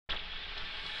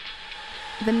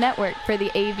the network for the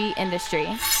AV industry.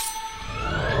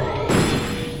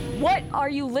 What are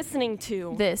you listening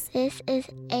to? This is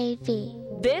AV.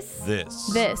 This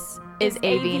is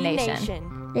AV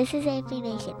Nation. This is AV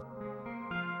Nation.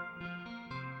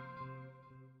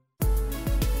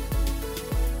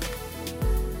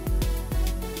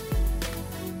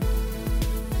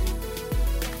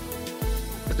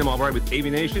 Tim Albright with AV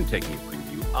Nation, taking a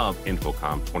preview of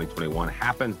InfoComm 2021.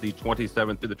 Happens the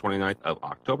 27th through the 29th of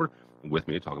October. With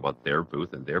me to talk about their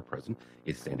booth and their present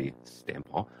is Sandy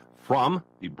Stampall from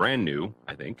the brand new,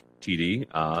 I think, TD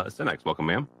SYNNEX. Welcome,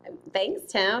 ma'am.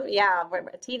 Thanks, Tim. Yeah,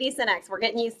 TD SYNNEX, we're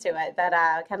getting used to it, but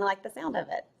kind of like the sound of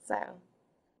it. So.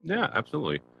 Yeah,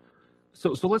 absolutely.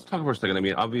 So let's talk for a second. I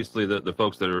mean, obviously, the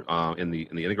folks that are in the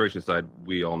integration side,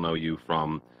 we all know you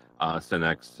from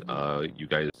SYNNEX. You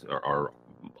guys are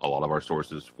a lot of our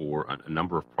sources for a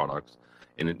number of products.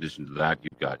 In addition to that,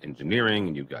 you've got engineering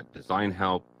and you've got design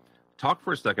help. Talk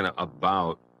for a second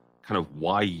about kind of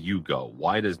why you go.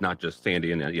 Why does not just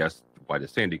Sandy, and yes, why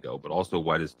does Sandy go, but also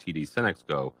why does TD SYNNEX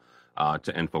go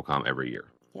to InfoComm every year?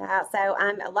 Yeah, so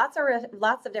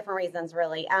lots of different reasons,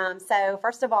 really. So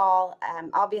first of all,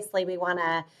 obviously we want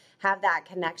to have that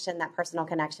connection, that personal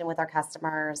connection with our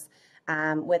customers,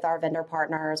 with our vendor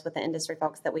partners, with the industry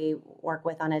folks that we work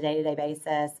with on a day-to-day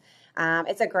basis.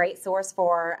 It's a great source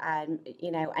for,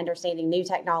 understanding new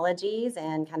technologies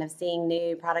and kind of seeing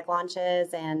new product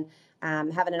launches and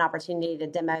having an opportunity to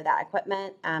demo that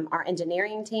equipment. Our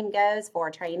engineering team goes for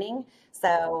training.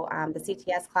 So the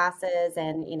CTS classes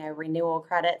and, renewal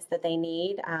credits that they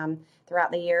need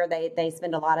throughout the year, they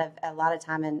spend a lot of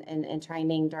time in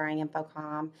training during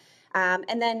InfoComm.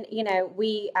 And then,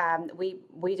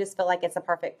 we just feel like it's a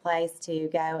perfect place to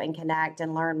go and connect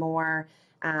and learn more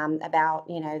about,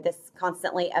 this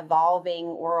constantly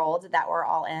evolving world that we're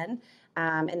all in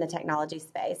the technology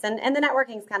space. And the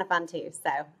networking is kind of fun too. So,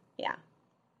 yeah.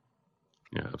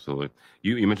 Yeah, absolutely.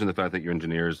 You mentioned the fact that your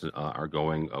engineers are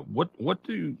going. What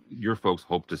do your folks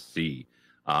hope to see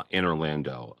in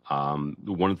Orlando?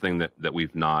 One thing that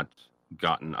we've not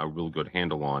gotten a real good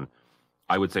handle on,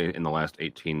 I would say in the last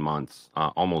 18 months,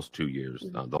 almost 2 years,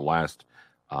 the last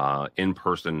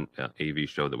in-person AV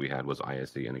show that we had was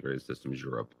ISE, Integrated Systems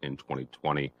Europe, in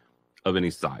 2020 of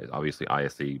any size. Obviously,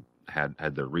 ISE had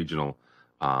their regional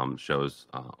shows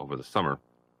over the summer,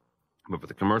 but for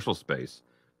the commercial space,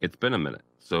 it's been a minute.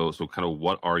 So kind of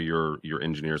what are your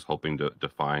engineers hoping to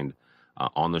find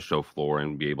on the show floor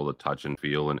and be able to touch and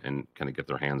feel and kind of get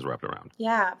their hands wrapped around?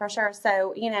 Yeah, for sure.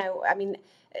 So,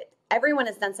 everyone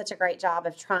has done such a great job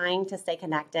of trying to stay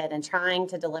connected and trying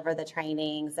to deliver the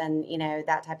trainings and,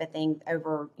 that type of thing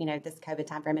over, this COVID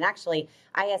timeframe. And actually,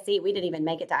 ISE, we didn't even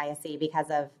make it to ISE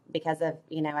because of,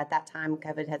 at that time,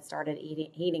 COVID had started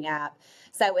heating up.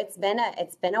 So it's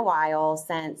been a while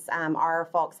since our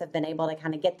folks have been able to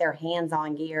kind of get their hands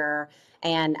on gear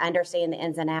and understand the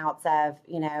ins and outs of,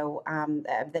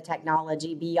 the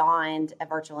technology beyond a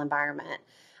virtual environment.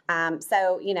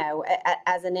 So,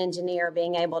 as an engineer,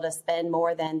 being able to spend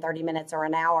more than 30 minutes or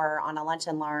an hour on a lunch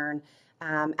and learn,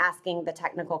 asking the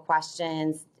technical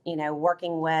questions,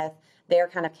 working with their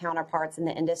kind of counterparts in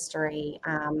the industry,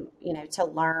 to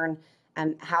learn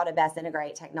how to best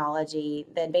integrate technology,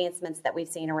 the advancements that we've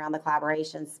seen around the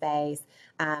collaboration space,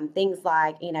 things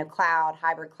like, cloud,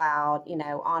 hybrid cloud,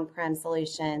 on-prem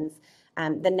solutions,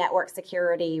 the network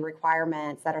security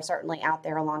requirements that are certainly out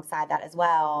there alongside that as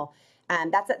well.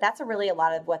 That's really a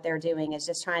lot of what they're doing is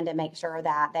just trying to make sure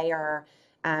that they are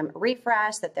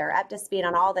refreshed, that they're up to speed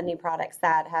on all the new products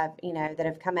that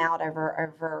have come out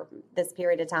over this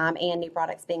period of time and new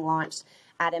products being launched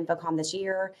at InfoComm this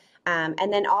year.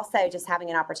 And then also just having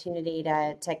an opportunity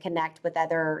to connect with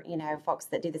other, folks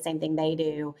that do the same thing they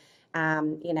do,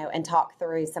 and talk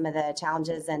through some of the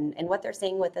challenges and what they're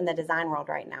seeing within the design world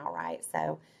right now, right?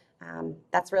 So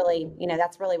that's really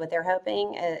what they're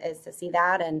hoping is to see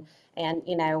that and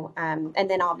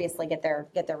then obviously get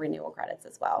their renewal credits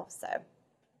as well. So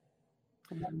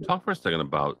talk for a second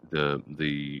about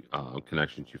the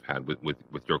connections you've had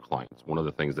with your clients. One of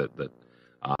the things that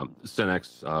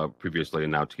SYNNEX previously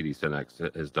and now TD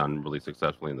SYNNEX has done really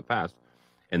successfully in the past,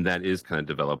 and that is kind of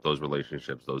develop those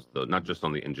relationships, those not just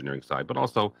on the engineering side, but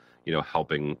also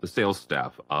helping the sales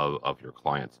staff of your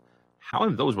clients. How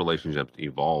have those relationships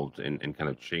evolved and kind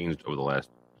of changed over the last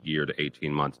year to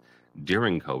 18 months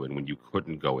during COVID when you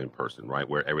couldn't go in person, right?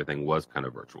 Where everything was kind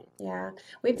of virtual. Yeah,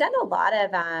 we've done a lot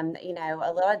of,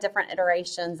 a lot of different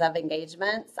iterations of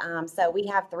engagements. So we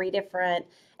have 3 different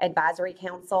advisory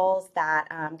councils that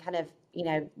kind of,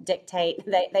 dictate,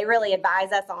 they really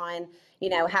advise us on,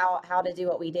 how to do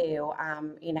what we do,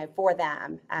 for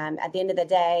them. At the end of the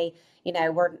day,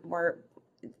 we're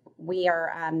we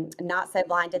are not so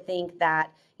blind to think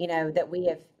that, that we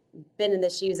have been in the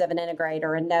shoes of an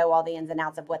integrator and know all the ins and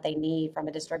outs of what they need from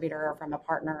a distributor or from a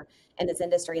partner in this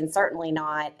industry, and certainly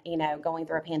not, going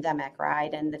through a pandemic,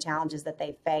 right, and the challenges that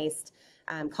they've faced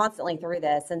constantly through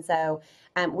this. And so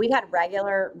we've had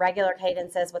regular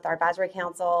cadences with our advisory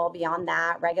council. Beyond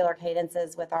that, regular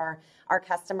cadences with our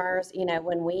customers.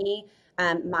 When we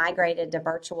migrated to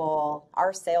virtual,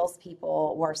 our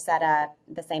salespeople were set up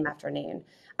the same afternoon.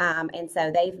 And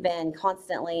so they've been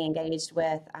constantly engaged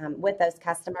with those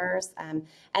customers.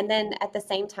 And then at the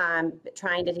same time,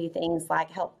 trying to do things like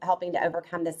helping to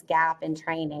overcome this gap in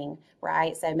training,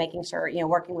 right? So making sure,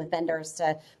 working with vendors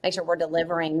to make sure we're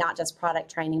delivering not just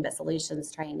product training, but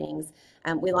solutions trainings.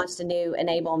 We launched a new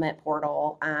enablement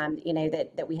portal,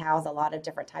 that we house a lot of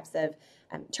different types of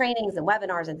trainings and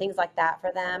webinars and things like that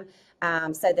for them,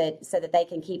 so that they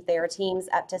can keep their teams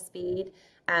up to speed.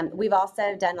 We've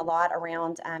also done a lot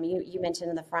around, you mentioned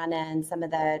in the front end, some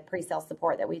of the pre-sale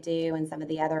support that we do and some of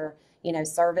the other,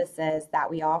 services that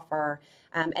we offer.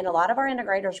 And a lot of our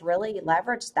integrators really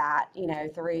leveraged that,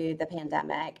 through the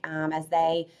pandemic, as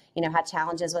they, had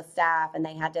challenges with staff and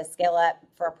they had to scale up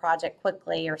for a project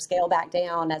quickly or scale back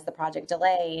down as the project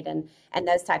delayed and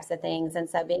those types of things. And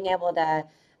so being able to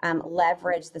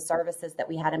leverage the services that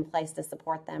we had in place to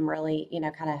support them really,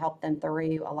 kind of help them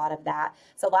through a lot of that.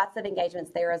 So lots of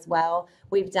engagements there as well.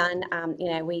 We've done,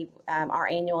 our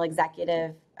annual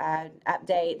executive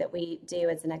update that we do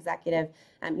as an executive,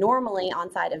 normally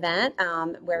on-site event,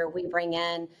 where we bring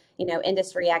in,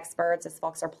 industry experts as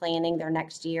folks are planning their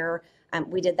next year.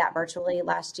 We did that virtually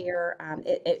last year.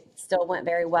 It still went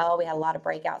very well. We had a lot of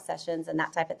breakout sessions and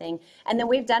that type of thing. And then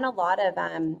we've done a lot of,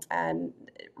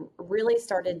 really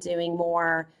started doing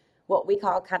more what we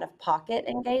call kind of pocket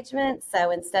engagement.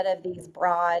 So instead of these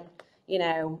broad,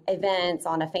 events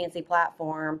on a fancy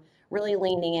platform, really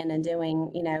leaning in and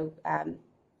doing,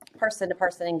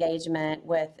 person-to-person engagement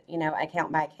with,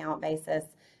 account by account basis.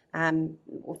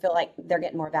 We feel like they're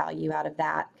getting more value out of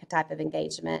that type of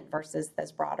engagement versus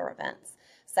those broader events.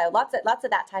 So lots of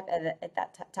that type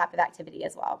of activity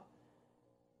as well.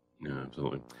 Yeah,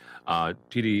 absolutely.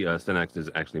 TD SYNNEX is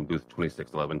actually in booth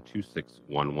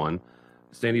 2611-2611.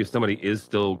 Sandy, if somebody is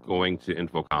still going to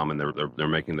InfoComm and they're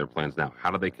making their plans now,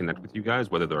 how do they connect with you guys,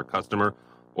 whether they're a customer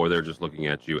or they're just looking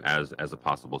at you as a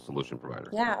possible solution provider?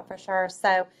 Yeah, for sure.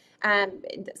 So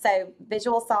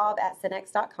VisualSolve at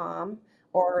synnex.com,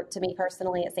 or to me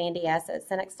personally, it's Sandy S at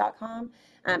synnex.com,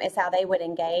 is how they would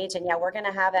engage. And yeah, we're going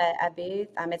to have a booth.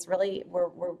 It's really,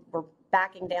 we're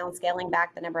scaling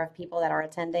back the number of people that are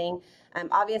attending.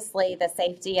 Obviously, the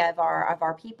safety of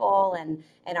our people and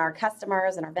our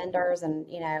customers and our vendors and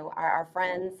our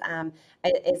friends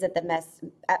is at the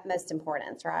utmost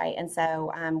importance, right? And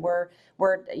so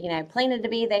we're planning to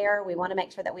be there. We want to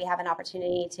make sure that we have an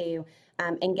opportunity to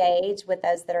engage with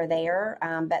those that are there,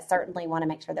 but certainly want to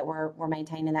make sure that we're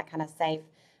maintaining that kind of safe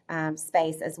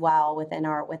space as well within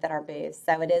our booth.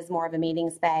 So it is more of a meeting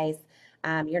space.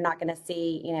 You're not going to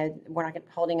see, we're not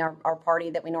holding our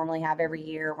party that we normally have every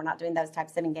year. We're not doing those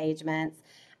types of engagements.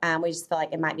 We just feel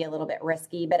like it might be a little bit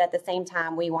risky, but at the same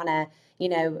time, we want to,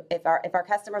 if our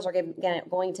customers are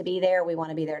going to be there, we want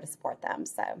to be there to support them.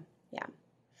 So, yeah.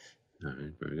 All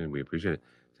right, very good. We appreciate it.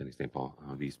 Sandy St. Paul,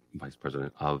 Vice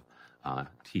President of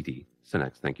TD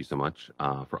SYNNEX. Thank you so much.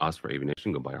 For us, for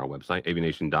AVNation, go by our website,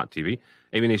 avnation.tv,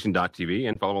 avnation.tv,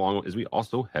 and follow along as we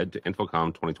also head to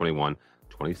InfoComm 2021,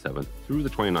 27th through the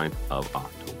 29th of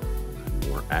October.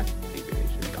 More at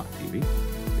avnation.tv,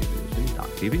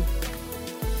 avnation.tv.